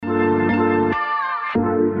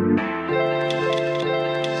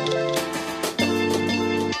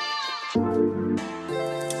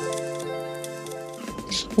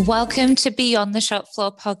Welcome to Beyond the Shop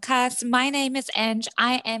Floor podcast. My name is Ange.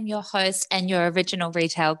 I am your host and your original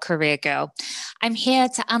retail career girl. I'm here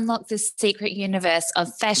to unlock the secret universe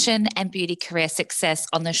of fashion and beauty career success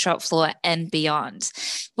on the shop floor and beyond.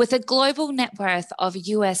 With a global net worth of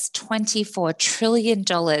US $24 trillion,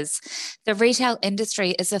 the retail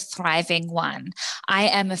industry is a thriving one. I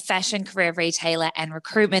am a fashion career retailer and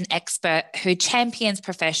recruitment expert who champions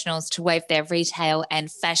professionals to wave their retail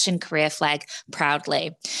and fashion career flag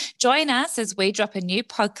proudly. Join us as we drop a new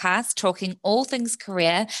podcast talking all things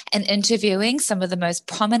career and interviewing some of the most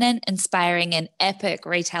prominent, inspiring, and epic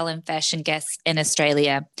retail and fashion guests in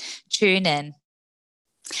Australia. Tune in.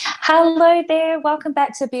 Hello there. Welcome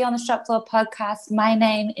back to Beyond the Shop Floor podcast. My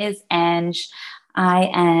name is Ange. I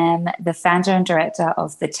am the founder and director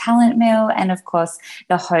of The Talent Mill and, of course,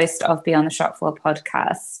 the host of Beyond the Shop Floor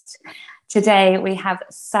podcast. Today, we have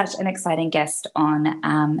such an exciting guest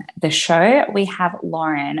on the show. We have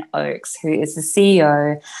Lauren Oakes, who is the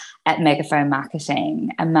CEO at Megaphone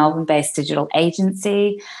Marketing, a Melbourne-based digital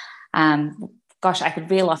agency. I could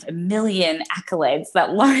reel off a million accolades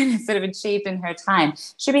that Lauren has sort of achieved in her time.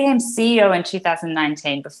 She became CEO in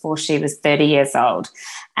 2019 before she was 30 years old.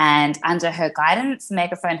 And under her guidance,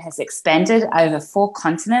 Megaphone has expanded over 4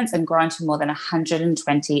 continents and grown to more than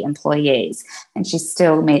 120 employees. And she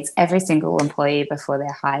still meets every single employee before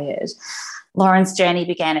they're hired. Lauren's journey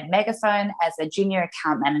began at Megaphone as a junior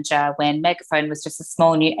account manager when Megaphone was just a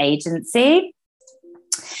small new agency.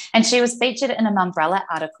 And she was featured in an Umbrella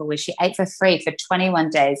article where she ate for free for 21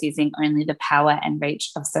 days using only the power and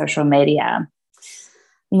reach of social media.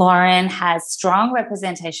 Lauren has strong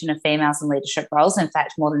representation of females in leadership roles, in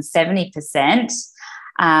fact, more than 70%.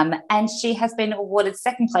 And she has been awarded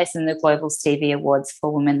second place in the Global Stevie Awards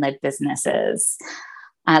for women-led businesses.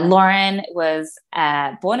 Lauren was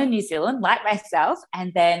born in New Zealand, like myself,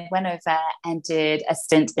 and then went over and did a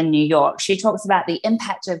stint in New York. She talks about the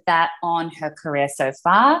impact of that on her career so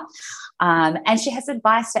far. And she has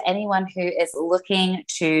advice to anyone who is looking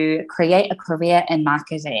to create a career in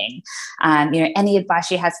marketing. Any advice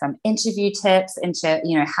she has, from interview tips into,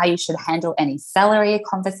 how you should handle any salary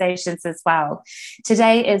conversations as well.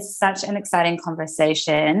 Today is such an exciting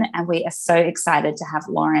conversation, and we are so excited to have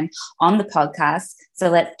Lauren on the podcast. So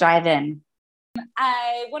let's dive in.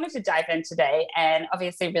 I wanted to dive in today and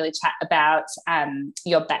obviously really chat about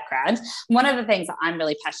your background. One of the things that I'm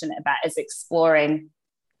really passionate about is exploring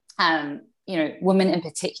women in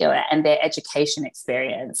particular and their education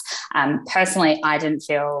experience. Personally, I didn't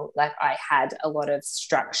feel like I had a lot of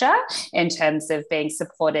structure in terms of being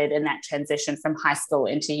supported in that transition from high school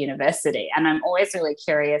into university. And I'm always really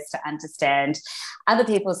curious to understand other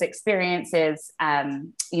people's experiences.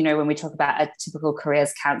 When we talk about a typical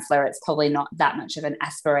careers counselor, it's probably not that much of an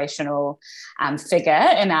aspirational figure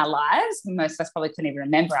in our lives. Most of us probably couldn't even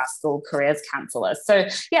remember our school careers counselors. So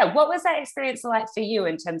yeah, what was that experience like for you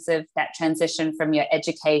in terms of that transition from your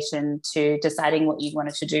education to deciding what you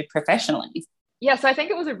wanted to do professionally? Yeah, so I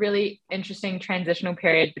think it was a really interesting transitional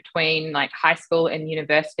period between like high school and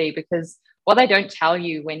university, because what they don't tell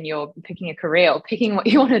you when you're picking a career or picking what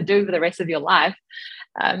you want to do for the rest of your life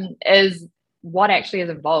is what actually is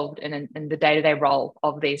involved in the day-to-day role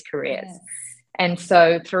of these careers. Yes. And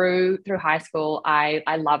so through high school, I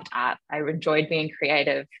loved art. I enjoyed being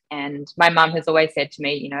creative. And my mum has always said to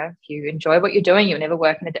me, if you enjoy what you're doing, you'll never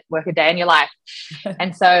work a day in your life.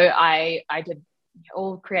 And so I did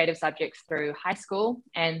all creative subjects through high school.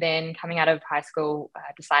 And then coming out of high school,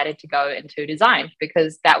 I decided to go into design,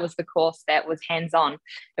 because that was the course that was hands-on.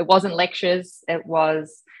 It wasn't lectures. It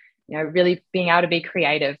was, really being able to be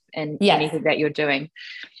creative in anything that you're doing.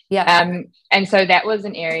 Yeah. And so that was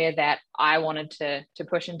an area that I wanted to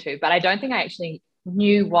push into, but I don't think I actually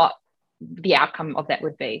knew what the outcome of that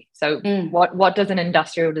would be. So what does an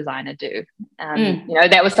industrial designer do?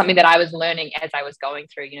 That was something that I was learning as I was going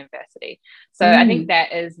through university. So I think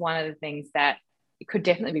that is one of the things that could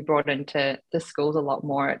definitely be brought into the schools a lot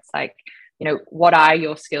more. It's like, what are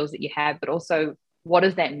your skills that you have, but also what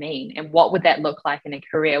does that mean? And what would that look like in a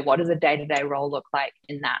career? What does a day-to-day role look like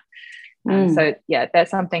in that? So yeah,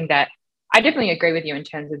 that's something that I definitely agree with you in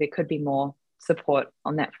terms of there could be more support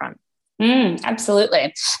on that front.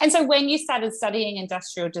 Absolutely. And so when you started studying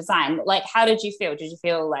industrial design, like, how did you feel? Did you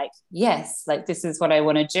feel like, yes, like this is what I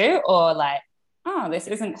want to do? Or like, oh, this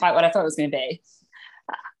isn't quite what I thought it was going to be?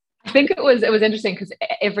 I think it was interesting, because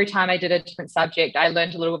every time I did a different subject, I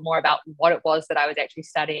learned a little bit more about what it was that I was actually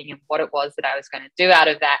studying and what it was that I was going to do out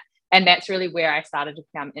of that. And that's really where I started to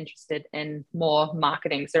become interested in more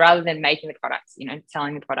marketing. So rather than making the products,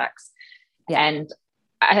 selling the products. Yeah. And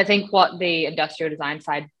I think what the industrial design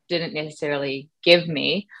side didn't necessarily give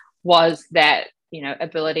me was that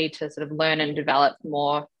ability to sort of learn and develop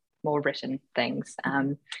more written things.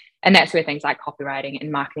 And that's where things like copywriting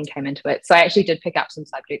and marketing came into it. So I actually did pick up some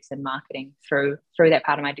subjects in marketing through that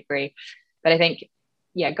part of my degree. But I think,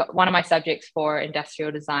 one of my subjects for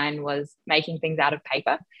industrial design was making things out of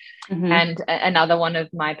paper. Mm-hmm. And another one of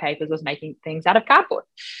my papers was making things out of cardboard.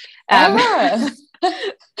 That's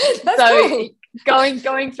so cool.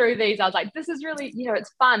 Going through these, I was like, this is really,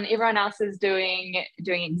 it's fun. Everyone else is doing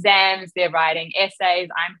exams, they're writing essays.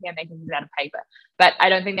 I'm here making things out of paper. But I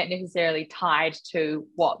don't think that necessarily tied to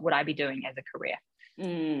what would I be doing as a career.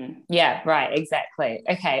 Yeah, right, exactly.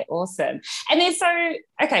 Okay, awesome. And then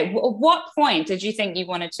what point did you think you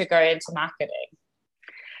wanted to go into marketing?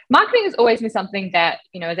 Marketing has always been something that,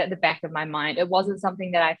 is at the back of my mind. It wasn't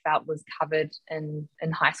something that I felt was covered in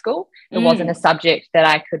high school. It wasn't a subject that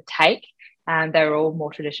I could take. They were all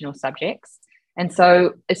more traditional subjects. And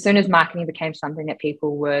so as soon as marketing became something that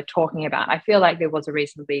people were talking about, I feel like there was a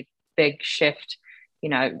reasonably big shift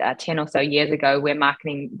 10 or so years ago, where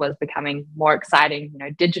marketing was becoming more exciting.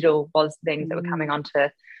 Digital was things that were coming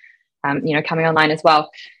coming online as well.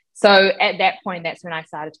 So at that point, that's when I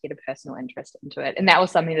started to get a personal interest into it. And that was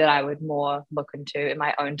something that I would more look into in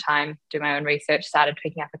my own time, do my own research, started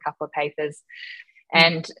picking up a couple of papers.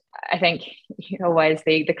 And I think always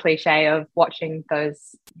the cliche of watching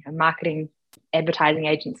those marketing advertising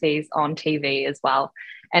agencies on TV as well.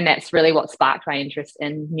 And that's really what sparked my interest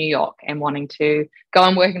in New York and wanting to go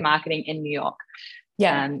and work in marketing in New York.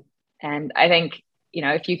 Yeah. And I think,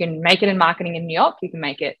 if you can make it in marketing in New York, you can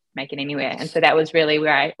make it anywhere. And so that was really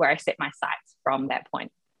where I set my sights from that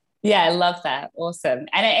point. Yeah, I love that. Awesome.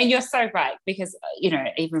 And you're so right, because,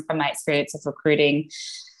 even from my experience of recruiting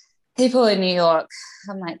people in New York,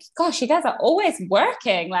 I'm like, gosh, you guys are always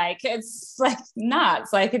working. Like, it's like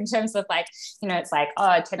nuts. Like, in terms of like, it's like,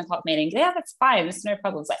 10 o'clock meeting. Yeah, that's fine. There's no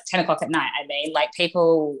problems. Like 10 o'clock at night. I mean, like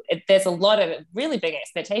there's a lot of really big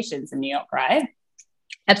expectations in New York, right?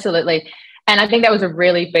 Absolutely. And I think that was a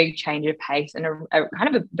really big change of pace, and a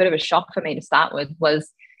kind of a bit of a shock for me to start with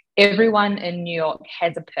was everyone in New York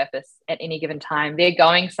has a purpose at any given time. They're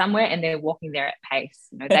going somewhere and they're walking there at pace.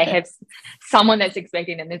 They have someone that's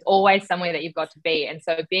expecting them. There's always somewhere that you've got to be. And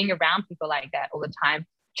so being around people like that all the time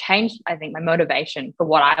changed, I think, my motivation for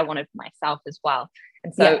what I wanted for myself as well.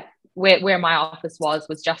 And so where my office was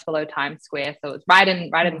just below Times Square. So it was right in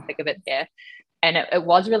the thick of it there. And it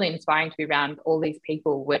was really inspiring to be around all these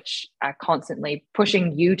people, which are constantly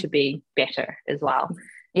pushing you to be better as well.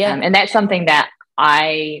 Yeah. And that's something that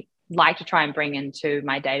I like to try and bring into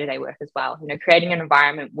my day-to-day work as well. Creating an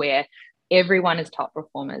environment where everyone is top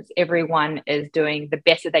performers, everyone is doing the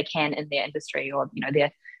best that they can in their industry, or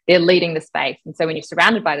they're leading the space. And so when you're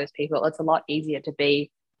surrounded by those people, it's a lot easier to be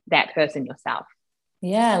that person yourself.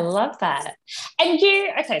 Yeah, I love that. And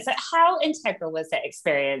so how integral was that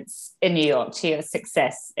experience in New York to your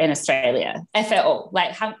success in Australia, if at all?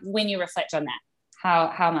 Like, when you reflect on that,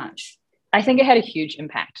 how much? I think it had a huge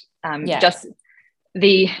impact. Just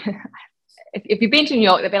if you've been to New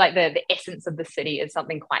York, they'd be like the essence of the city is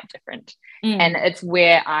something quite different. And it's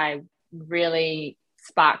where I really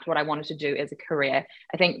sparked what I wanted to do as a career.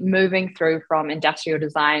 I think moving through from industrial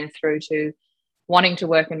design through to wanting to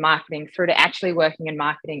work in marketing, through to actually working in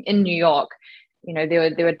marketing in New York,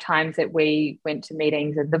 there were times that we went to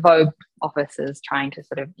meetings at the Vogue offices trying to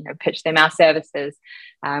sort of, pitch them our services.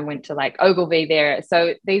 Went to like Ogilvy there.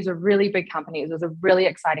 So these are really big companies. It was a really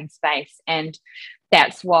exciting space. And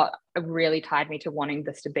that's what really tied me to wanting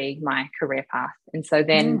this to be my career path. And so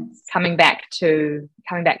then coming to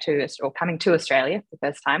Australia the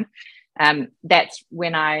first time, that's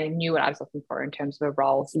when I knew what I was looking for in terms of a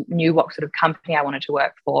role, knew what sort of company I wanted to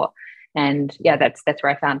work for. And that's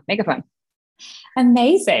where I found Megaphone.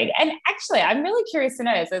 Amazing. And actually, I'm really curious to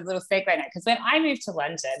know, as a little segue now, because when I moved to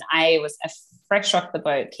London, I was a fresh off the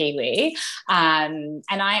boat Kiwi. And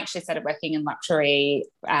I actually started working in luxury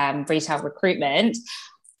retail recruitment.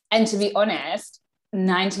 And to be honest,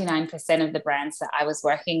 99% of the brands that I was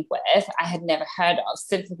working with, I had never heard of,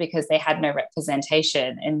 simply because they had no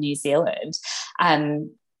representation in New Zealand.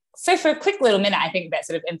 So for a quick little minute, I think that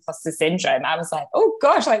sort of imposter syndrome, I was like, oh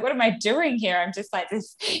gosh, like, what am I doing here? I'm just like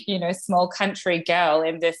this, small country girl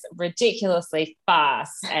in this ridiculously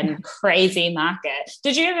fast and crazy market.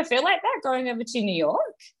 Did you ever feel like that going over to New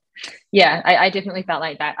York? Yeah, I definitely felt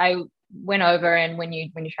like that. I went over, and when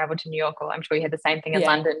you travel to New York, or I'm sure you had the same thing in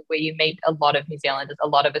London, where you meet a lot of New Zealanders, a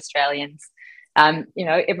lot of Australians.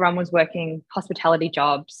 Everyone was working hospitality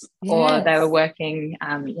jobs, or they were working,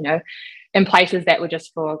 in places that were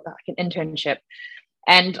just for like an internship.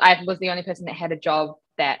 And I was the only person that had a job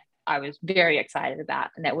that I was very excited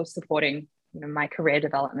about, and that was supporting my career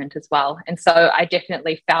development as well. And so I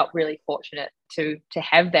definitely felt really fortunate to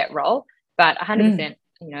have that role. But 100%,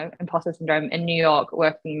 imposter syndrome in New York,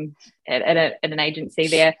 working at an agency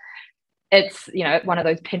there, it's one of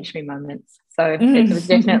those pinch me moments. So it was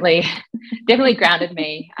definitely grounded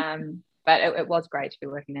me. But it was great to be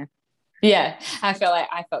working there. Yeah, I feel like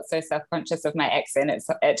I felt so self-conscious of my accent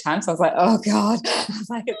at times. I was like, oh God, I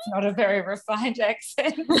was like, it's not a very refined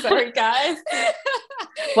accent. Sorry, guys.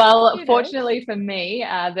 Well, fortunately for me,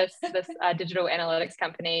 this digital analytics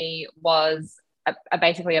company was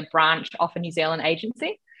basically a branch off a New Zealand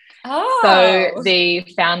agency. Oh. So the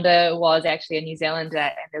founder was actually a New Zealander,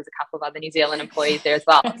 and there's a couple of other New Zealand employees there as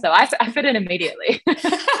well. So I fit in immediately.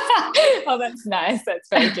 Oh, that's nice. That's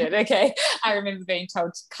very good. Okay. I remember being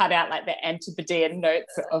told to cut out like the Antipodean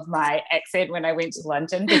notes of my accent when I went to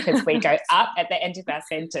London, because we go up at the end of our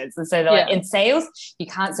sentence. And so they're like, in sales, you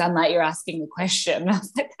can't sound like you're asking a question. I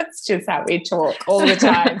was like, that's just how we talk all the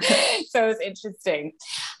time. So it was interesting.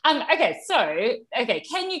 Okay.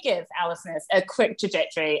 Can you give our listeners a quick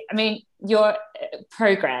trajectory? I mean, your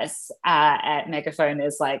progress at Megaphone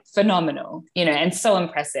is like phenomenal, and so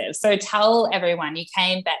impressive. So tell everyone, you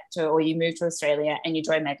came back or you moved to Australia and you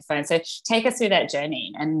joined Megaphone. So take us through that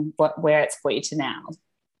journey and where it's brought you to now.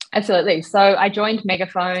 Absolutely. So I joined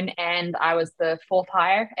Megaphone and I was the fourth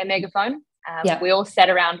hire at Megaphone. We all sat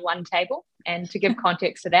around one table. And to give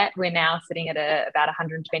context to that, we're now sitting at about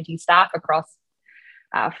 120 staff across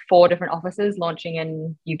 4 different offices, launching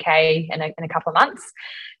in UK in a couple of months.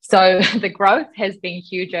 So the growth has been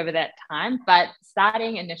huge over that time. But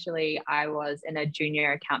starting initially, I was in a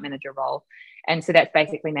junior account manager role. And so that's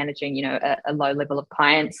basically managing, a low level of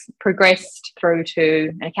clients, progressed through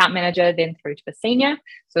to an account manager, then through to a senior.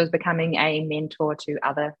 So I was becoming a mentor to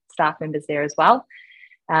other staff members there as well.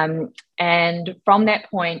 And from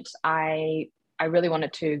that point, I really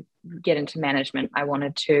wanted to get into management. I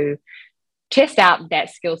wanted to test out that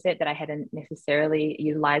skill set that I hadn't necessarily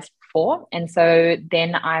utilized before. And so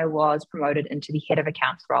then I was promoted into the head of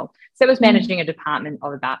accounts role. So it was managing a department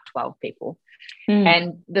of about 12 people.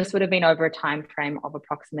 And this would have been over a time frame of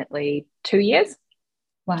approximately 2 years.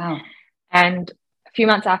 Wow. And a few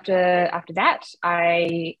months after that,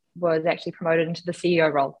 I was actually promoted into the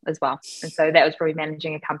CEO role as well. And so that was probably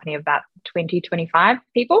managing a company of about 20, 25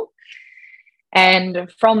 people.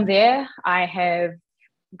 And from there, I have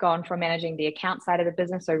gone from managing the account side of the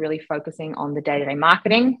business, so really focusing on the day-to-day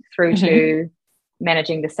marketing, through to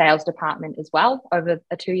managing the sales department as well over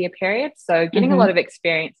a 2-year period. So getting a lot of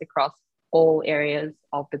experience across all areas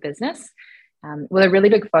of the business, with a really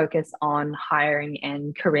big focus on hiring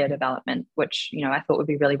and career development, which, I thought would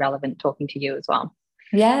be really relevant talking to you as well.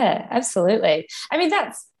 Yeah, absolutely. I mean,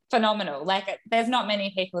 that's phenomenal. Like, there's not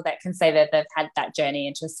many people that can say that they've had that journey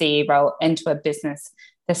into a CEO role, into a business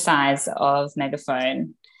the size of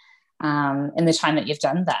Megaphone. In the time that you've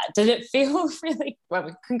done that, did it feel really,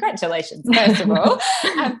 well, congratulations, first of all,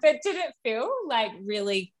 but did it feel like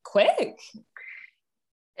really quick?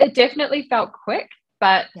 It definitely felt quick,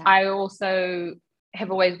 but I also have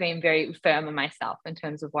always been very firm on myself in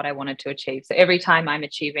terms of what I wanted to achieve. So every time I'm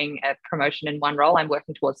achieving a promotion in one role, I'm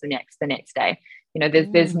working towards the next day.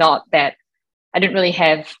 There's not that, I didn't really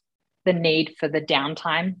have the need for the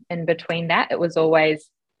downtime in between that. It was always,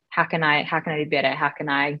 how can I be better? How can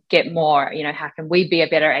I get more? How can we be a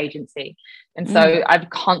better agency? And so I've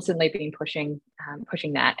constantly been pushing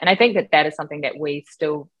that. And I think that is something that we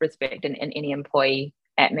still respect in any employee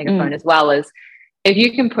at Megaphone as well, is if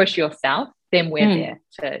you can push yourself, then we're there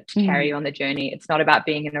to carry you on the journey. It's not about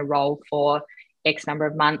being in a role for X number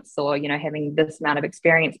of months or, having this amount of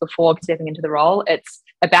experience before stepping into the role. It's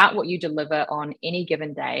about what you deliver on any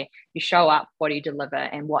given day. You show up, what do you deliver,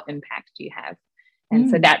 and what impact do you have? And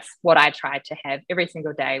so that's what I tried to have every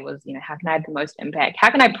single day was, how can I have the most impact? How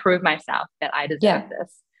can I prove myself that I deserve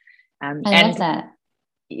this? I love that.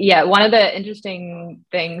 Yeah, one of the interesting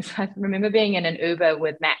things, I remember being in an Uber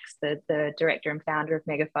with Max, the director and founder of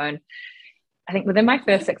Megaphone. I think within my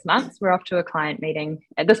first 6 months, we're off to a client meeting.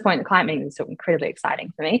 At this point, the client meeting was so incredibly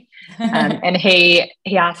exciting for me. And he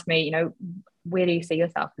asked me, where do you see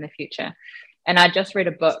yourself in the future? And I just read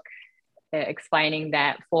a book explaining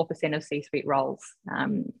that 4% of C-suite roles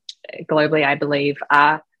globally, I believe,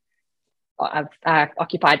 are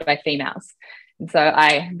occupied by females. And so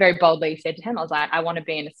I very boldly said to him, I was like, I want to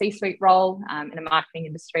be in a C-suite role in a marketing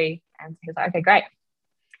industry. And he was like, okay, great.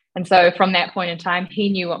 And so from that point in time, he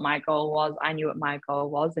knew what my goal was. I knew what my goal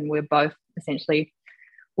was. And we're both essentially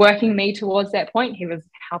working me towards that point. He was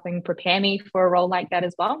helping prepare me for a role like that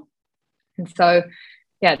as well. And so,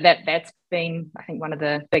 yeah, that's been, I think, one of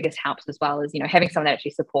the biggest helps as well, is, having someone that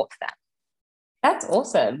actually supports that. That's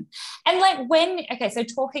awesome. And like so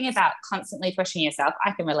talking about constantly pushing yourself,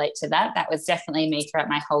 I can relate to that. That was definitely me throughout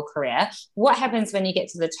my whole career. What happens when you get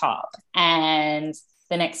to the top and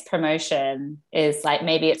the next promotion is like,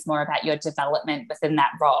 maybe it's more about your development within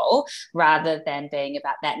that role rather than being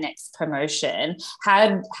about that next promotion?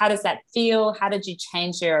 How does that feel? How did you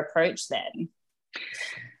change your approach then?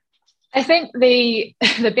 I think the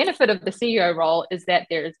benefit of the CEO role is that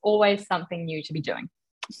there is always something new to be doing.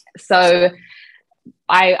 So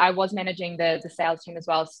I was managing the sales team as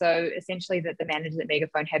well. So essentially the managers at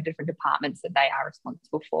Megaphone have different departments that they are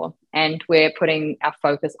responsible for. And we're putting our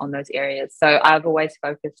focus on those areas. So I've always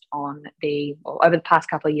focused on over the past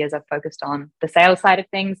couple of years, I've focused on the sales side of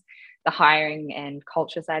things, the hiring and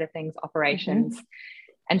culture side of things, operations. Mm-hmm.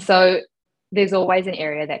 And so there's always an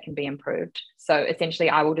area that can be improved. So essentially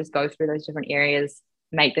I will just go through those different areas,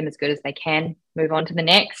 make them as good as they can, move on to the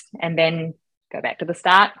next, and then go back to the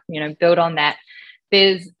start, build on that.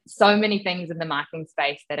 There's so many things in the marketing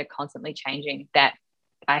space that are constantly changing that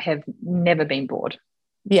I have never been bored.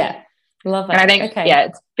 Yeah. Love it. And I think,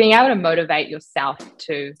 it's being able to motivate yourself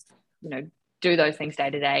to, do those things day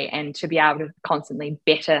to day and to be able to constantly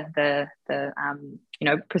better the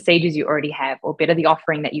procedures you already have or better the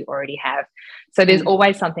offering that you already have. So there's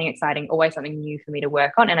always something exciting, always something new for me to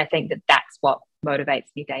work on. And I think that that's what motivates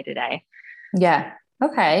me day to day. Yeah.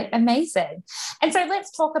 Okay, amazing. And so let's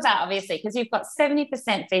talk about, obviously, because you've got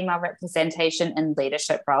 70% female representation in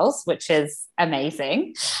leadership roles, which is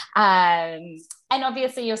amazing. And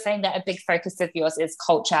obviously you're saying that a big focus of yours is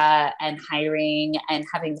culture and hiring and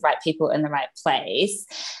having the right people in the right place.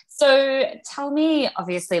 So tell me,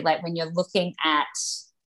 obviously, like when you're looking at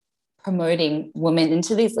promoting women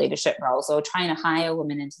into these leadership roles or trying to hire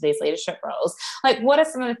women into these leadership roles, like what are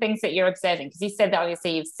some of the things that you're observing? Because you said that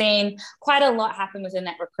obviously you've seen quite a lot happen within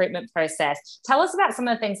that recruitment process. Tell us about some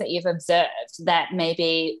of the things that you've observed that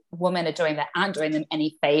maybe women are doing that aren't doing them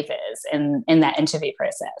any favors in that interview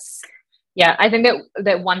process. Yeah, I think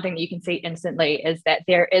that one thing that you can see instantly is that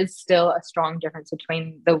there is still a strong difference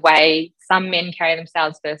between the way some men carry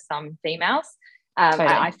themselves versus some females. Totally.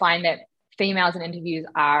 I find that females in interviews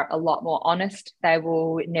are a lot more honest. They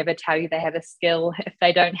will never tell you they have a skill if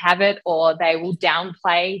they don't have it, or they will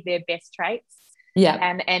downplay their best traits. Yeah.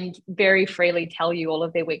 And very freely tell you all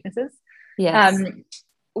of their weaknesses. Yes.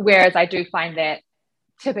 Whereas I do find that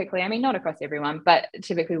typically, I mean, not across everyone, but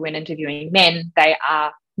typically when interviewing men, they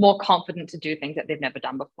are more confident to do things that they've never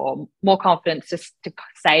done before, more confident just to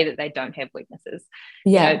say that they don't have weaknesses.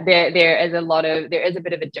 Yeah. There is a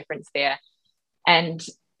bit of a difference there. And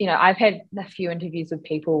I've had a few interviews with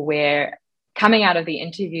people where coming out of the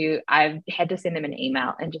interview, I've had to send them an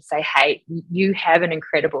email and just say, hey, you have an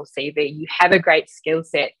incredible CV. You have a great skill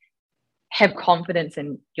set. Have confidence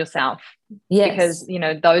in yourself. Yes.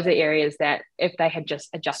 Because, those are areas that if they had just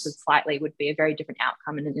adjusted slightly would be a very different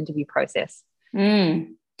outcome in an interview process.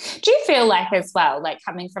 Mm. Do you feel like as well, like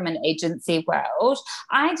coming from an agency world,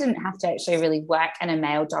 I didn't have to actually really work in a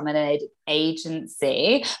male-dominated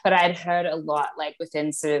agency, but I'd heard a lot, like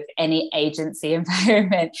within sort of any agency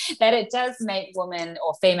environment, that it does make women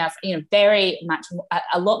or females, very much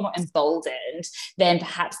a lot more emboldened than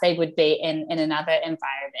perhaps they would be in another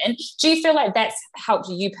environment. Do you feel like that's helped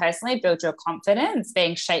you personally build your confidence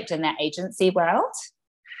being shaped in that agency world?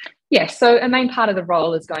 Yes. So a main part of the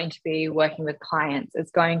role is going to be working with clients. It's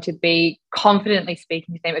going to be confidently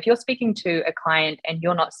speaking to them. If you're speaking to a client and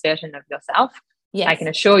you're not certain of yourself, yes, I can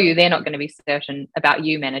assure you they're not going to be certain about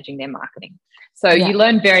you managing their marketing. So you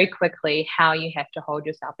learn very quickly how you have to hold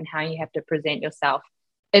yourself and how you have to present yourself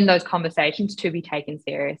in those conversations to be taken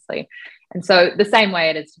seriously. And so the same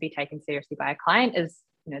way it is to be taken seriously by a client is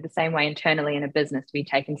the same way internally in a business to be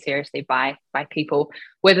taken seriously by people,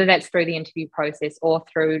 whether that's through the interview process or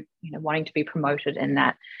through wanting to be promoted in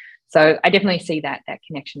that. So I definitely see that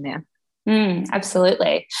connection there.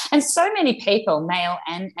 Absolutely. And so many people, male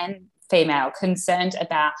and female, concerned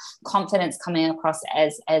about confidence coming across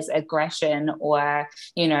as aggression or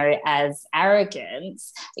as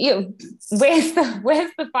arrogance. Where's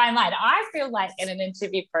the fine line? I feel like in an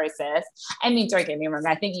interview process, I mean, don't get me wrong,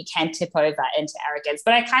 I think you can tip over into arrogance,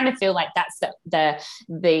 but I kind of feel like that's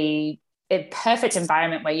the perfect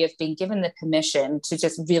environment where you've been given the permission to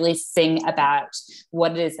just really sing about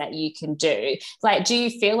what it is that you can do. Like, do you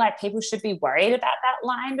feel like people should be worried about that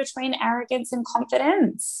line between arrogance and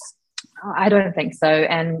confidence? I don't think so.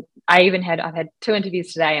 And I've had 2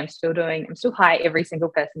 interviews today. I'm still hire every single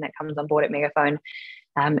person that comes on board at Megaphone.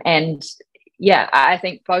 And yeah, I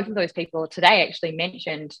think both of those people today actually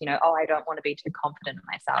mentioned, I don't want to be too confident in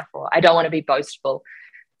myself, or I don't want to be boastful.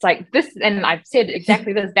 it's like this, and I've said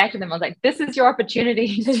exactly this back to them. I was like, this is your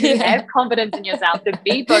opportunity to have confidence in yourself, to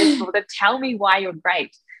be boastful, to tell me why you're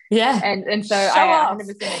great. Yeah. And so I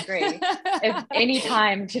 100% agree. If any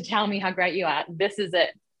time to tell me how great you are, this is it.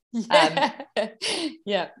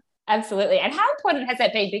 Yeah, absolutely. And how important has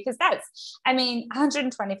that been? Because that's, I mean,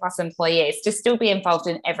 120 plus employees to still be involved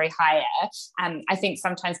in every hire. I think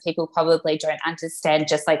sometimes people probably don't understand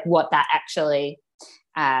just like what that actually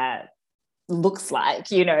looks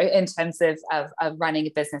like, you know, in terms of running a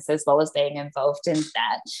business as well as being involved in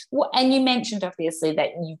that. And you mentioned obviously that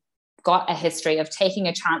you got a history of taking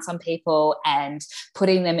a chance on people and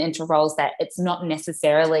putting them into roles that it's not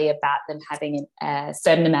necessarily about them having a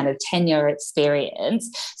certain amount of tenure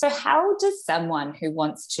experience. So how does someone who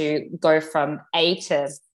wants to go from A to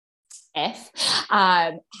F,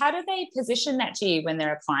 how do they position that to you when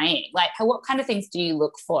they're applying? Like, what kind of things do you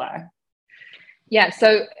look for? Yeah,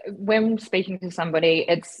 so when speaking to somebody,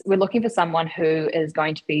 we're looking for someone who is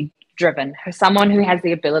going to be driven, someone who has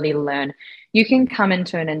the ability to learn. You can come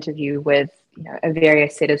into an interview with, you know, a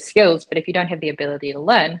various set of skills, but if you don't have the ability to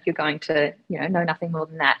learn, you're going to, you know nothing more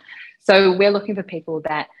than that. So we're looking for people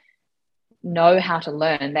that know how to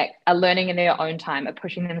learn, that are learning in their own time, are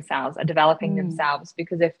pushing themselves, are developing themselves.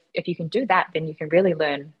 Because if you can do that, then you can really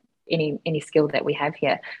learn any skill that we have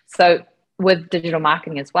here. So with digital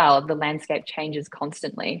marketing as well, the landscape changes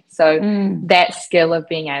constantly. So that skill of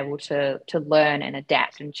being able to learn and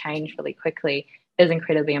adapt and change really quickly is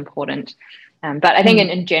incredibly important. But I think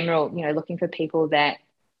in general, you know, looking for people that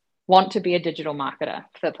want to be a digital marketer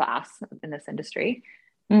for us in this industry,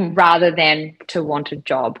 rather than to want a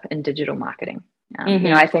job in digital marketing. You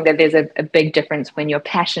know, I think that there's a big difference when you're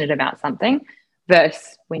passionate about something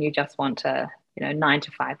versus when you just want a, you know,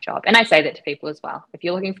 9-to-5 job. And I say that to people as well. If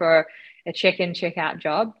you're looking for a check-in, check-out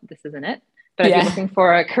job, this isn't it. But if you're looking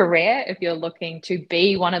for a career, if you're looking to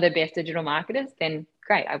be one of the best digital marketers, then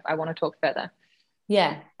great. I want to talk further.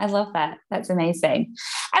 Yeah, I love that. That's amazing.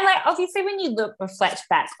 And like, obviously, when you reflect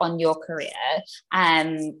back on your career,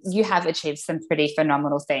 you have achieved some pretty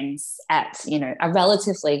phenomenal things at, you know, a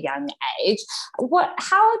relatively young age.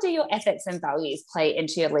 How do your ethics and values play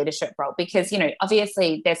into your leadership role? Because, you know,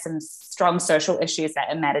 obviously there's some strong social issues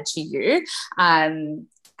that matter to you.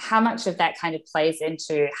 How much of that kind of plays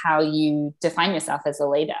into how you define yourself as a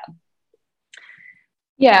leader?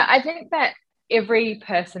 Yeah, I think that every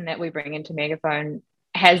person that we bring into Megaphone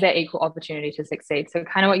has that equal opportunity to succeed. So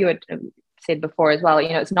kind of what you had said before as well, you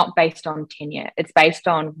know, it's not based on tenure. It's based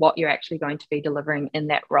on what you're actually going to be delivering in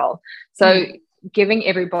that role. So giving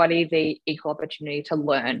everybody the equal opportunity to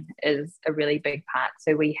learn is a really big part.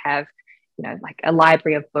 So we have, you know, like a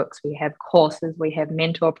library of books, we have courses, we have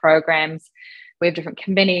mentor programs, we have different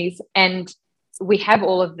committees, and we have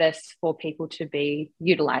all of this for people to be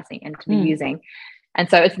utilizing and to be using. And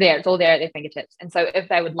so it's all there at their fingertips. And so if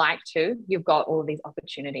they would like to, you've got all of these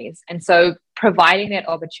opportunities. And so providing that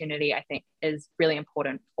opportunity, I think, is really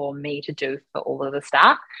important for me to do for all of the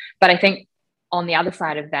staff. But I think on the other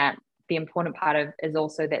side of that, the important part of is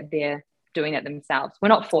also that they're doing it themselves. We're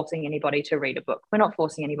not forcing anybody to read a book. We're not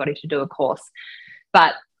forcing anybody to do a course.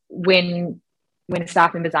 But when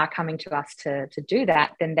staff members are coming to us to do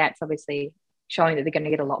that, then that's obviously showing that they're going to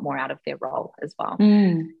get a lot more out of their role as well.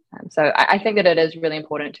 So I think that it is really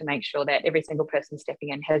important to make sure that every single person stepping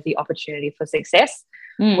in has the opportunity for success.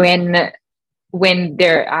 When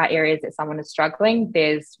there are areas that someone is struggling,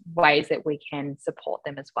 there's ways that we can support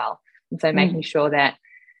them as well. And so making sure that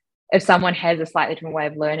if someone has a slightly different way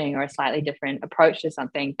of learning or a slightly different approach to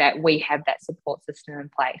something, that we have that support system in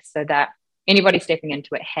place so that anybody stepping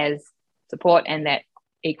into it has support and that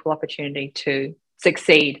equal opportunity to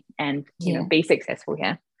succeed and, you know, be successful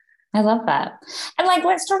here. I love that. And like,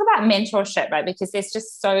 let's talk about mentorship, right? Because there's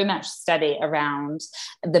just so much study around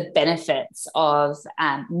the benefits of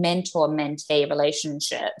mentor-mentee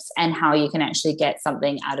relationships and how you can actually get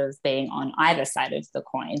something out of being on either side of the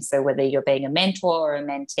coin. So whether you're being a mentor or a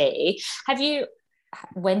mentee,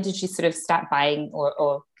 when did you sort of start buying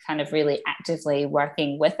or kind of really actively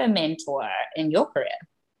working with a mentor in your career?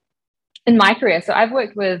 In my career, so I've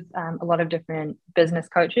worked with a lot of different business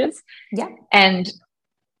coaches. Yeah. And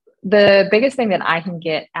the biggest thing that I can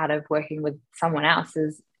get out of working with someone else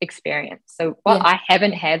is experience. So what I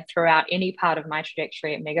haven't had throughout any part of my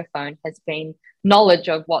trajectory at Megaphone has been knowledge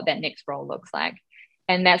of what that next role looks like.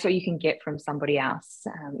 And that's what you can get from somebody else.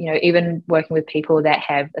 You know, even working with people that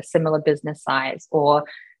have a similar business size or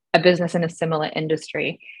a business in a similar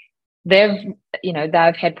industry, they've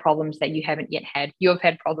had problems that you haven't yet had. You've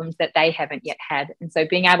had problems that they haven't yet had. And so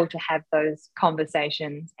being able to have those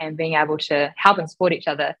conversations and being able to help and support each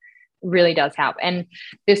other really does help. And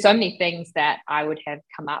there's so many things that I would have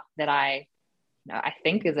come up that I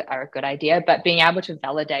think are a good idea, but being able to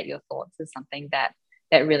validate your thoughts is something that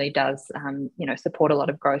really does, support a lot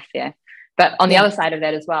of growth there. But on the other side of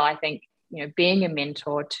that as well, I think, being a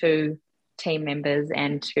mentor to team members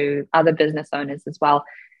and to other business owners as well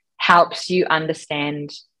helps you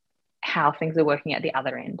understand how things are working at the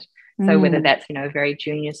other end. So whether that's, a very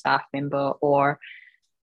junior staff member or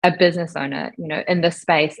a business owner, in this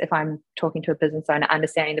space, if I'm talking to a business owner,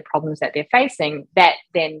 understanding the problems that they're facing, that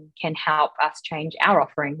then can help us change our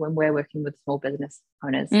offering when we're working with small business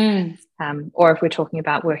owners. Or if we're talking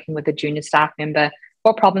about working with a junior staff member,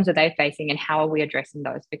 what problems are they facing and how are we addressing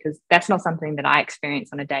those? Because that's not something that I experience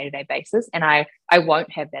on a day-to-day basis. And I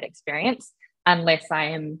won't have that experience unless I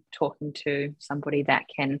am talking to somebody that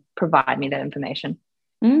can provide me that information.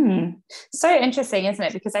 So interesting, isn't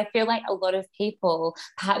it? Because I feel like a lot of people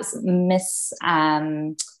perhaps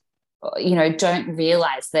don't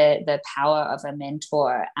realize the power of a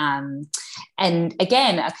mentor, and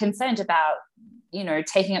again are concerned about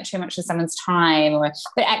taking up too much of someone's time,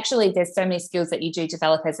 but actually there's so many skills that you do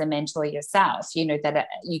develop as a mentor yourself, that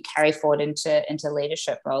you carry forward into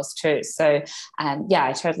leadership roles too. So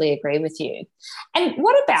I totally agree with you. And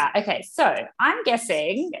what about, so I'm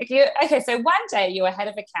guessing so one day you were head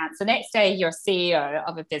of accounts, the next day you're CEO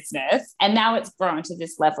of a business, and now it's grown to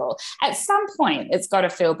this level. At some point it's got to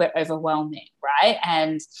feel a bit overwhelming, right?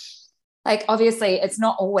 And obviously it's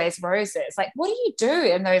not always roses. What do you do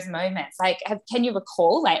in those moments? Can you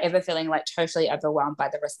recall ever feeling totally overwhelmed by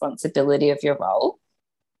the responsibility of your role?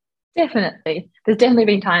 Definitely. There's definitely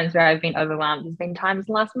been times where I've been overwhelmed. There's been times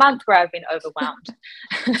last month where I've been overwhelmed.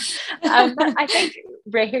 But I think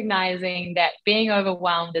recognizing that being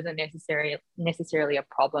overwhelmed isn't necessarily a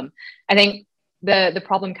problem. I think the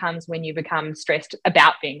problem comes when you become stressed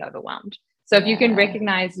about being overwhelmed. So if you can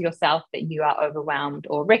recognize yourself that you are overwhelmed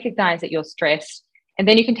or recognize that you're stressed, and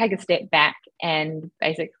then you can take a step back and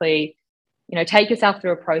basically, take yourself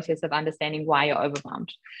through a process of understanding why you're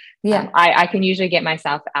overwhelmed. I can usually get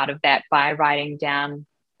myself out of that by writing down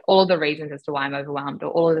all of the reasons as to why I'm overwhelmed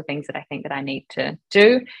or all of the things that I think that I need to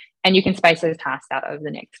do. And you can space those tasks out over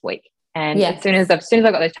the next week. And as soon as I've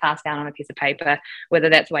got those tasks down on a piece of paper, whether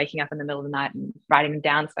that's waking up in the middle of the night and writing them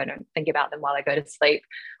down so I don't think about them while I go to sleep,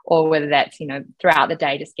 or whether that's, throughout the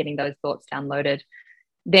day, just getting those thoughts downloaded,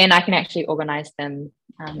 then I can actually organize them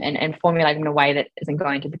and formulate them in a way that isn't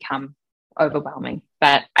going to become overwhelming.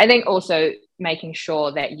 But I think also making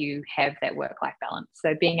sure that you have that work-life balance.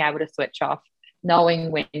 So being able to switch off,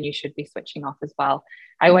 knowing when you should be switching off as well.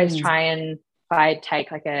 I always try and, if I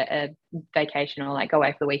take a vacation or go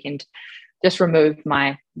away for the weekend, just remove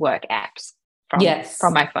my work apps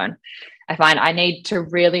from my phone. I find I need to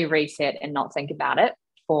really reset and not think about it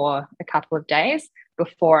for a couple of days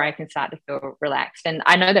before I can start to feel relaxed. And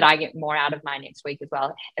I know that I get more out of my next week as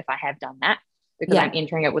well if I have done that, because I'm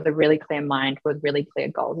entering it with a really clear mind, with really clear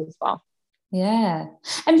goals as well. Yeah.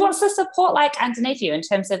 And what's the support like underneath you in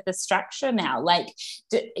terms of the structure now?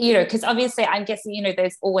 Because obviously I'm guessing,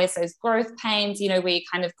 there's always those growth pains, where you're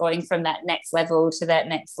kind of going from that next level to that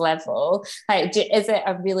next level.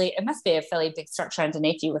 It must be a fairly big structure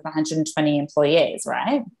underneath you with 120 employees,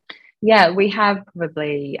 right? Yeah, we have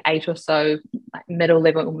probably 8 or so middle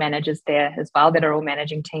level managers there as well that are all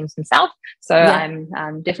managing teams themselves. So I'm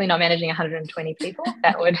definitely not managing 120 people.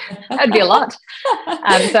 That'd be a lot.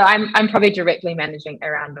 So I'm probably directly managing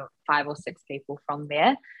around 5 or 6 people from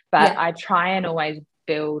there. But I try and always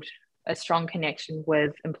build a strong connection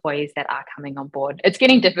with employees that are coming on board. It's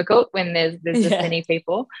getting difficult when there's this many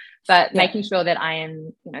people, but making sure that I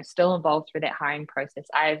am, still involved through that hiring process.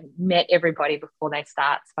 I've met everybody before they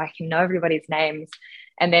start, so I can know everybody's names.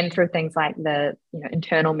 And then through things like the,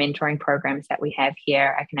 internal mentoring programs that we have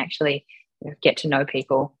here, I can actually get to know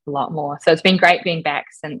people a lot more. So it's been great being back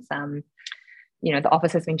since, the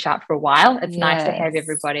office has been shut for a while. It's nice to have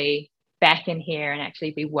everybody back in here and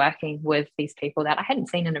actually be working with these people that I hadn't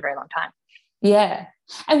seen in a very long time. Yeah.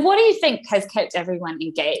 And what do you think has kept everyone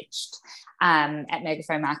engaged at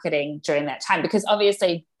Megaphone Marketing during that time? Because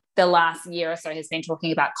obviously the last year or so has been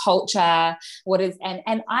talking about culture,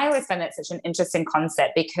 and I always find that such an interesting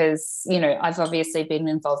concept because, I've obviously been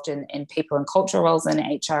involved in people and culture roles and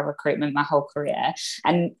HR recruitment my whole career.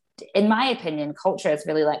 And in my opinion, culture is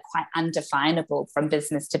really quite undefinable from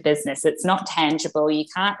business to business. It's not tangible. You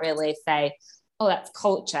can't really say, oh, that's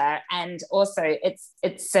culture. And also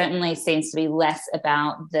it certainly seems to be less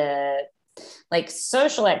about the like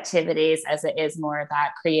social activities as it is more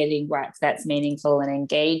about creating work that's meaningful and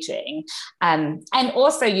engaging. And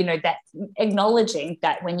also, you know, that acknowledging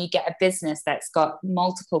that when you get a business that's got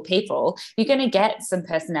multiple people, you're going to get some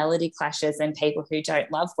personality clashes and people who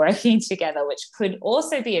don't love working together, which could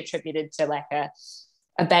also be attributed to like a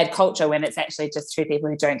bad culture when it's actually just two people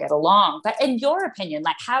who don't get along. But in your opinion,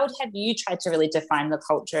 like, how have you tried to really define the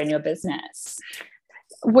culture in your business?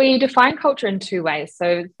 We define culture in two ways.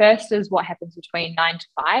 So first is what happens between 9 to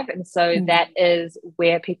 5. And so that is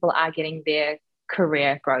where people are getting their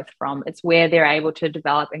career growth from. It's where they're able to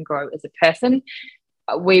develop and grow as a person.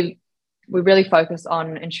 We really focus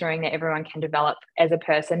on ensuring that everyone can develop as a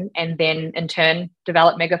person and then in turn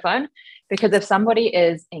develop Megaphone. Because if somebody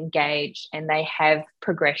is engaged and they have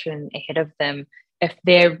progression ahead of them, if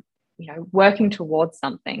they're, you know, working towards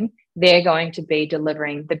something, they're going to be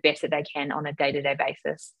delivering the best that they can on a day-to-day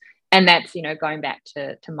basis. And that's, you know, going back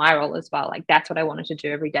to my role as well. Like, that's what I wanted to do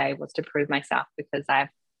every day, was to prove myself, because I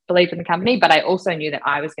believed in the company, but I also knew that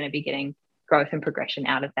I was going to be getting growth and progression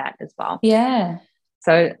out of that as well. Yeah.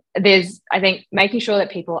 So there's, I think, making sure that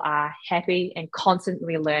people are happy and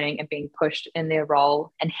constantly learning and being pushed in their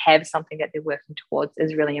role and have something that they're working towards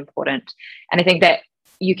is really important. And I think that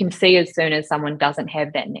you can see as soon as someone doesn't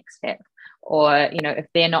have that next step, or, you know, if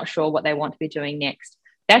they're not sure what they want to be doing next,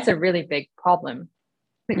 that's a really big problem,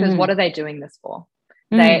 because what are they doing this for?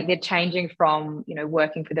 They're changing from, you know,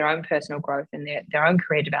 working for their own personal growth and their own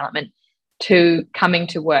career development to coming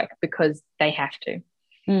to work because they have to.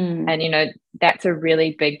 And, you know, that's a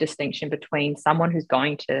really big distinction between someone who's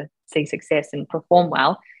going to see success and perform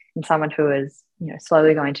well and someone who is, you know,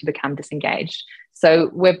 slowly going to become disengaged. So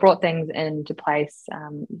we've brought things into place.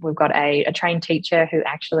 We've got a trained teacher who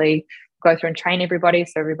actually go through and train everybody,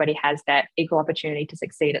 so everybody has that equal opportunity to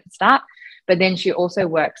succeed at the start. But then she also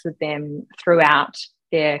works with them throughout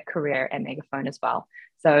their career at Megaphone as well.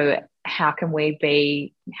 So how can we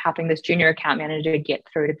be helping this junior account manager get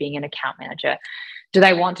through to being an account manager? Do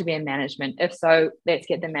they want to be in management? If so, let's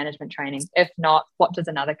get them management training. If not, what does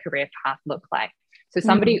another career path look like? So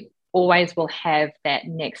somebody always will have that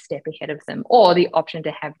next step ahead of them, or the option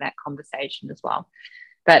to have that conversation as well.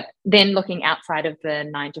 But then looking outside of the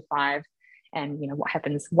 9 to 5 and, you know, what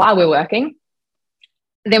happens while we're working,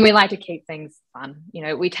 then we like to keep things fun. You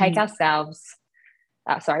know, we take ourselves,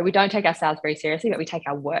 we don't take ourselves very seriously, but we take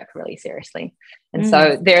our work really seriously. And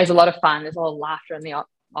so there is a lot of fun. There's a lot of laughter in the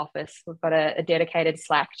office. We've got a dedicated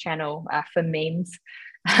Slack channel for memes.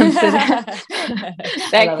 So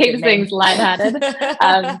that keeps things lighthearted.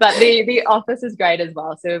 But the office is great as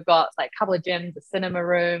well. So we've got like a couple of gyms, a cinema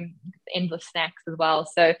room, endless snacks as well.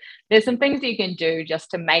 So there's some things that you can do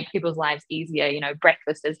just to make people's lives easier. You know,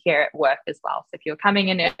 breakfast is here at work as well. So if you're coming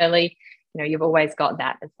in early, you know, you've always got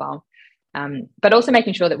that as well. But also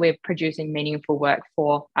making sure that we're producing meaningful work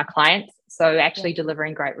for our clients. So actually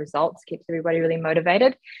delivering great results keeps everybody really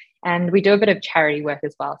motivated. And we do a bit of charity work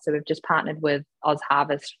as well. So we've just partnered with Oz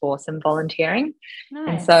Harvest for some volunteering. Nice.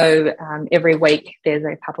 And so every week there's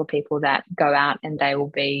a couple of people that go out and they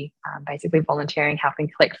will be basically volunteering,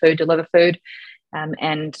 helping collect food, deliver food.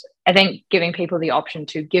 And I think giving people the option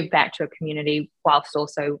to give back to a community whilst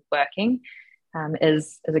also working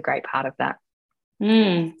is a great part of that.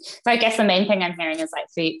 So I guess the main thing I'm hearing is like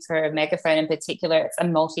for Megaphone in particular, it's a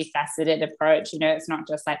multifaceted approach. You know, it's not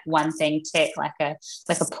just like one thing tick, like a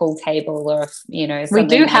pool table or, you know, we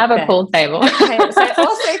do have a pool table. Okay, so it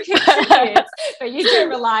also contributes, but you don't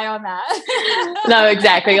rely on that. No,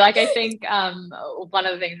 exactly. Like I think one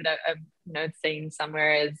of the things that I've seen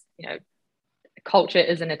somewhere is, you know, culture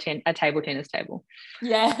isn't a table tennis table.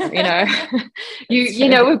 Yeah. You know, you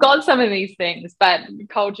know, we've got some of these things, but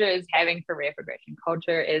culture is having career progression.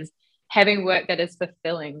 Culture is having work that is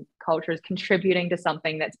fulfilling. Culture is contributing to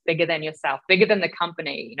something that's bigger than yourself, bigger than the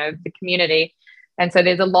company, you know, the community. And so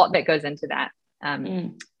there's a lot that goes into that,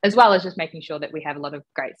 as well as just making sure that we have a lot of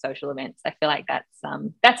great social events. I feel like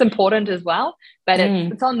that's important as well, but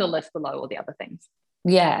it's on the list below all the other things.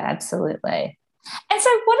 Yeah, absolutely. And so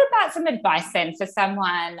what about some advice then for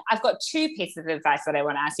someone? I've got two pieces of advice that I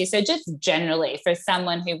want to ask you. So just generally for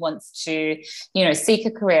someone who wants to, you know, seek a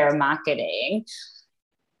career in marketing,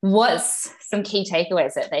 what's some key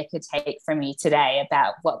takeaways that they could take from you today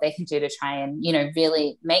about what they can do to try and, you know,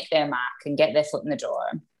 really make their mark and get their foot in the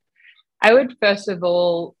door? I would first of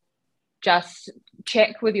all just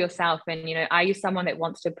check with yourself and, you know, are you someone that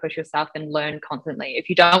wants to push yourself and learn constantly? If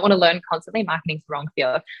you don't want to learn constantly, marketing's the wrong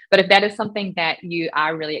field. But if that is something that you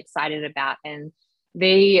are really excited about, and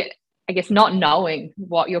I guess not knowing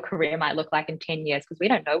what your career might look like in 10 years, because we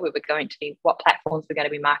don't know where we're going to be, what platforms we're going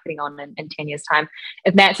to be marketing on in 10 years time.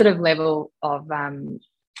 If that sort of level of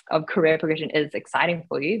of career progression is exciting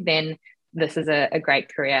for you, then this is a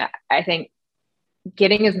great career. I think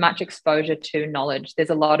getting as much exposure to knowledge, there's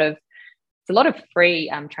a lot of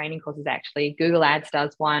free training courses actually. Google Ads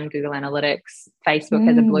does one, Google Analytics, Facebook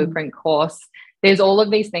has a blueprint course. There's all of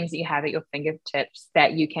these things that you have at your fingertips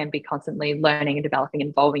that you can be constantly learning and developing,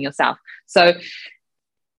 involving yourself. So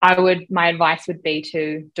my advice would be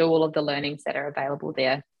to do all of the learnings that are available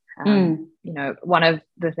there. You know, one of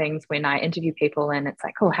the things when I interview people and it's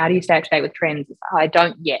like, oh, how do you stay up to date with trends? It's like, oh, I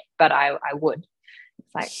don't yet, but I would.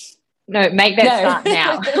 It's like, no, make that start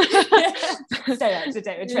now. Stay up to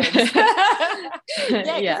date with trends.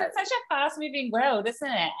 Yeah, it's such a fast moving world,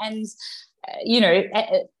 isn't it? And you know,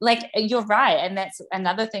 like you're right, and that's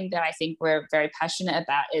another thing that I think we're very passionate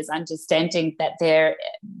about is understanding that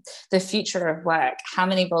the future of work, how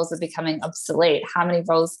many roles are becoming obsolete, how many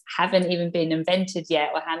roles haven't even been invented yet,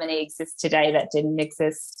 or how many exist today that didn't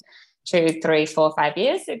exist 2, 3, 4, 5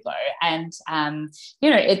 years ago. And you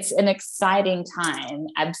know, it's an exciting time,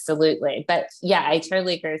 absolutely. But yeah, I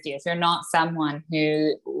totally agree with you. If you're not someone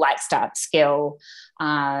who likes to upskill,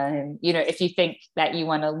 you know, if you think that you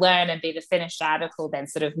want to learn and be the finished article, then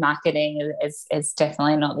sort of marketing is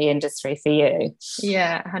definitely not the industry for you.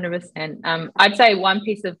 Yeah, 100%. I'd say one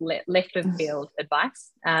piece of left of field advice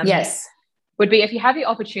yes, would be if you have the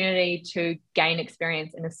opportunity to gain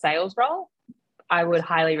experience in a sales role, I would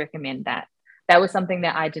highly recommend that. That was something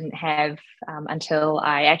that I didn't have until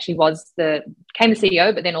I actually became the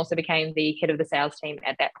CEO, but then also became the head of the sales team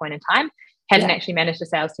at that point in time. Hadn't actually managed a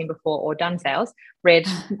sales team before or done sales, read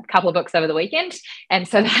a couple of books over the weekend. And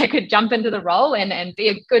so that I could jump into the role and be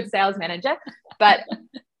a good sales manager. But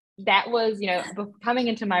that was, you know, coming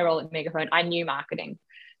into my role at Megaphone, I knew marketing.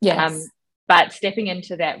 Yes. But stepping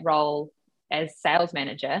into that role as sales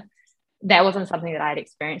manager, that wasn't something that I had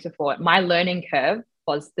experienced before. My learning curve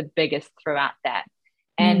was the biggest throughout that.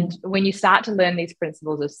 And when you start to learn these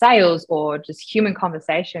principles of sales or just human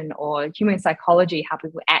conversation or human psychology, how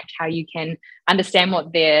people act, how you can understand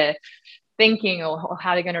what they're thinking or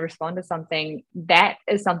how they're going to respond to something, that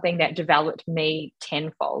is something that developed me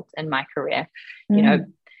tenfold in my career. You know,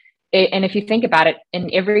 and if you think about it, in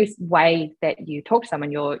every way that you talk to someone,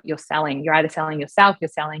 you're selling. You're either selling yourself, you're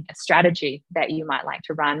selling a strategy that you might like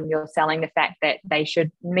to run, you're selling the fact that they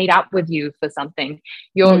should meet up with you for something.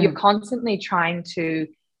 You're constantly trying to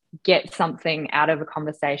get something out of a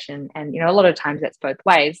conversation. And, you know, a lot of times that's both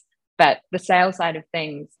ways, but the sales side of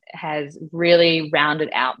things has really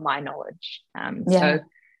rounded out my knowledge. So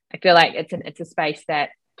I feel like it's a space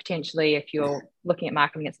that potentially, if you're looking at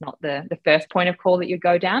marketing, it's not the first point of call that you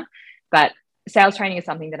go down, but sales training is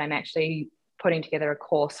something that I'm actually putting together a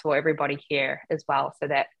course for everybody here as well, so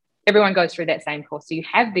that everyone goes through that same course. So you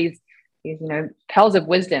have these you know, pearls of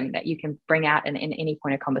wisdom that you can bring out in any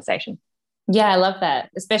point of conversation. Yeah, I love that.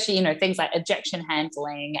 Especially, you know, things like objection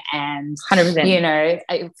handling and, 100%. you know,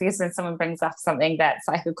 because when someone brings up something that's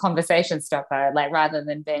like a conversation stopper, like rather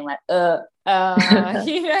than being like,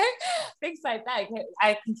 you know, things like that.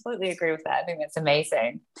 I completely agree with that. I think that's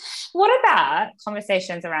amazing. What about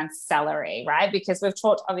conversations around salary, right? Because we've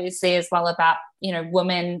talked obviously as well about, you know,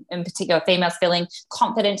 women in particular, females feeling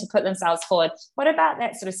confident to put themselves forward. What about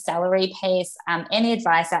that sort of salary piece? Any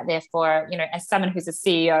advice out there for, you know, as someone who's a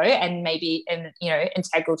CEO and maybe, you know,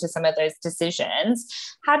 integral to some of those decisions,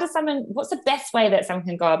 what's the best way that someone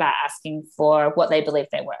can go about asking for what they believe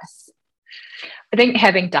they're worth? I think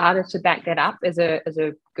having data to back that up is a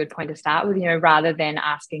good point to start with, you know, rather than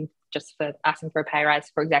asking for a pay rise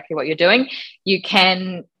for exactly what you're doing. You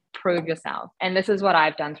can prove yourself. And this is what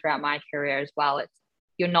I've done throughout my career as well.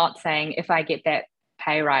 You're not saying, if I get that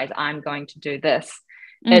pay rise, I'm going to do this.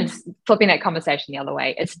 It's flipping that conversation the other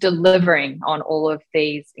way. It's delivering on all of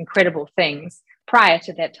these incredible things prior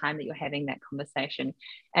to that time that you're having that conversation.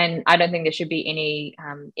 And I don't think there should be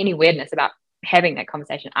any weirdness about having that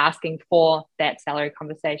conversation, asking for that salary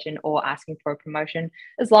conversation or asking for a promotion,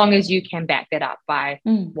 as long as you can back that up by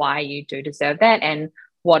why you do deserve that and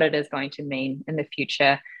what it is going to mean in the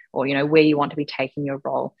future, or, you know, where you want to be taking your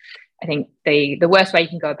role. I think the worst way you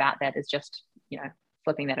can go about that is just, you know,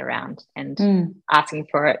 flipping that around and asking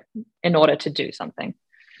for it in order to do something.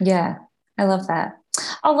 Yeah, I love that.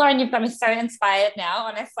 Oh, Lauren, you've got me so inspired now,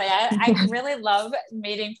 honestly. I really love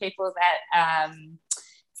meeting people that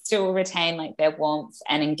still retain like their warmth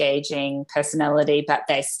and engaging personality, but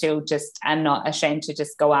they still just are not ashamed to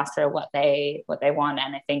just go after what they want.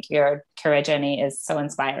 And I think your career journey is so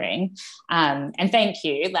inspiring. And thank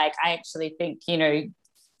you. Like, I actually think, you know,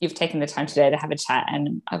 you've taken the time today to have a chat,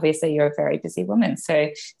 and obviously you're a very busy woman. So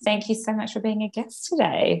thank you so much for being a guest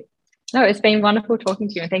today. No, it's been wonderful talking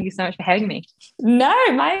to you, and thank you so much for having me. No,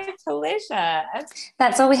 my pleasure.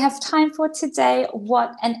 That's all we have time for today.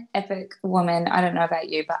 What an epic woman. I don't know about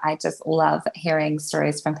you, but I just love hearing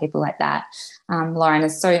stories from people like that. Lauren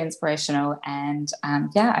is so inspirational, and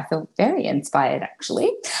yeah, I feel very inspired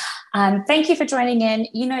actually. Thank you for joining in.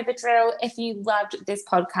 You know the drill. If you loved this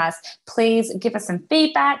podcast, please give us some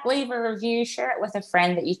feedback, leave a review, share it with a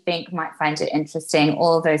friend that you think might find it interesting.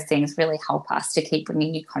 All of those things really help us to keep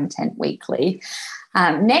bringing you content weekly.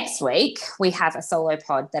 Next week, we have a solo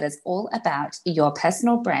pod that is all about your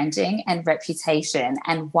personal branding and reputation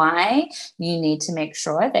and why you need to make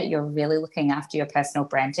sure that you're really looking after your personal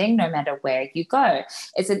branding no matter where you go.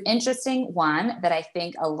 It's an interesting one that I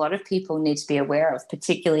think a lot of people need to be aware of,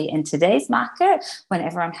 particularly in today's market when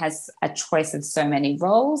everyone has a choice of so many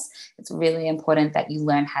roles. It's really important that you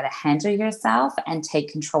learn how to handle yourself and take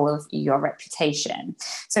control of your reputation.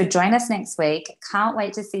 So join us next week. Can't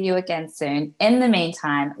wait to see you again soon. In the meantime,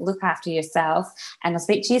 look after yourself and I'll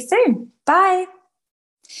speak to you soon. Bye.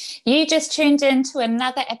 You just tuned in to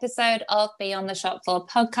another episode of Beyond the Shop Floor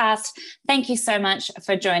podcast. Thank you so much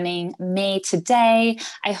for joining me today.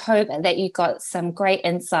 I hope that you got some great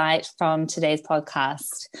insight from today's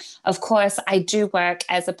podcast. Of course, I do work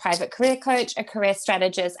as a private career coach, a career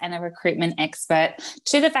strategist, and a recruitment expert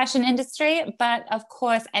to the fashion industry. But of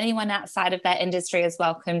course, anyone outside of that industry is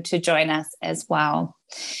welcome to join us as well.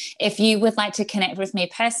 If you would like to connect with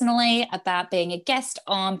me personally about being a guest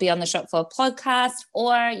on Beyond the Shop Floor podcast,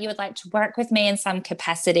 or you would like to work with me in some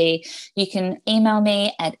capacity, you can email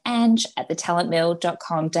me at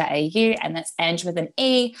ange@thetalentmill.com.au, and that's Ange with an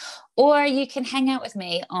E, or you can hang out with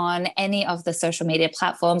me on any of the social media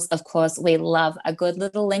platforms. Of course, we love a good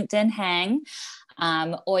little LinkedIn hang,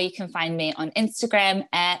 or you can find me on Instagram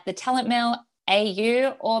at The Talent Mill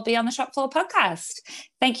AU or Beyond the Shop Floor podcast.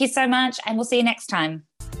 Thank you so much, and we'll see you next time.